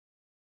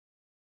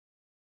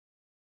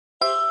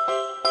Hi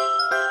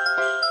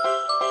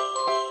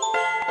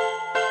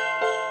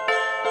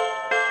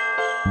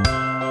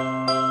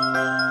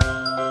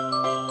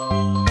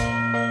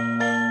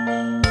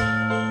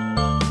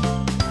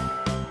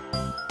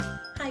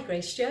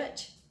Grace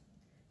Church.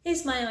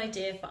 Here's my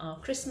idea for our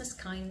Christmas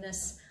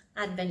kindness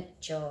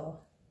adventure.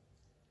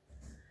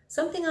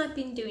 Something I've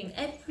been doing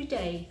every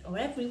day or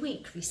every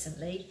week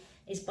recently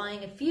is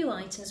buying a few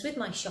items with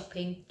my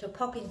shopping to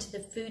pop into the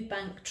food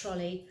bank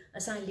trolley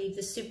as I leave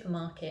the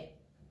supermarket.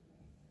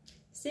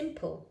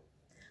 Simple.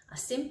 A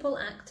simple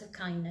act of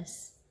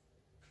kindness.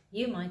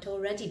 You might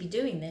already be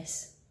doing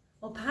this,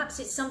 or perhaps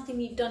it's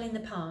something you've done in the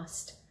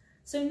past.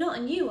 So not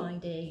a new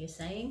idea, you're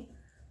saying?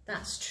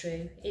 That's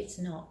true, it's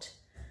not.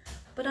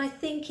 But I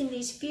think in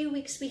these few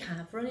weeks we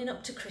have running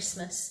up to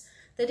Christmas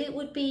that it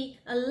would be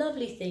a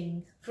lovely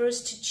thing for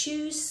us to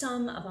choose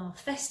some of our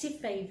festive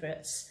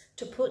favourites,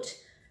 to put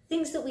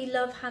things that we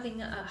love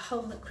having at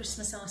home at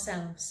Christmas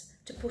ourselves,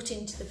 to put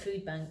into the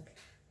food bank.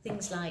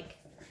 Things like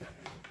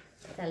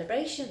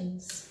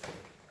celebrations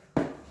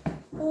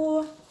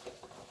or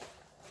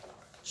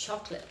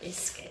chocolate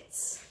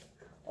biscuits,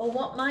 or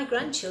what my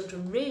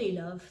grandchildren really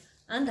love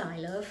and I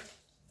love,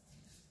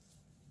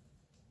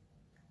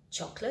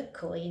 chocolate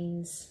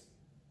coins.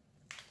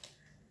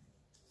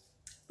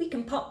 We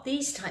can pop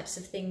these types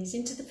of things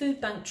into the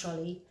food bank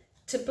trolley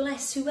to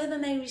bless whoever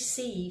may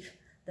receive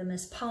them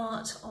as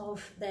part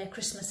of their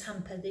Christmas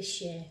hamper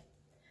this year.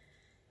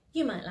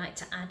 You might like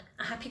to add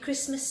a Happy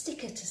Christmas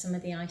sticker to some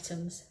of the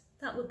items.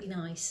 That would be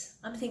nice.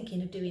 I'm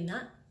thinking of doing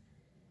that.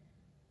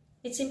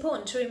 It's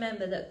important to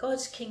remember that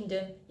God's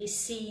kingdom is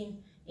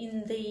seen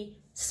in the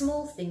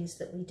small things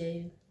that we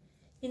do,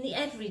 in the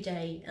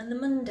everyday and the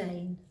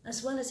mundane,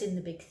 as well as in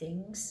the big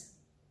things.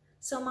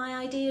 So my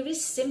idea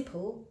is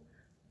simple,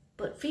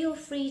 but feel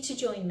free to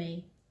join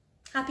me.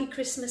 Happy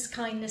Christmas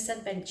kindness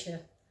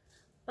adventure.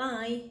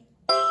 Bye.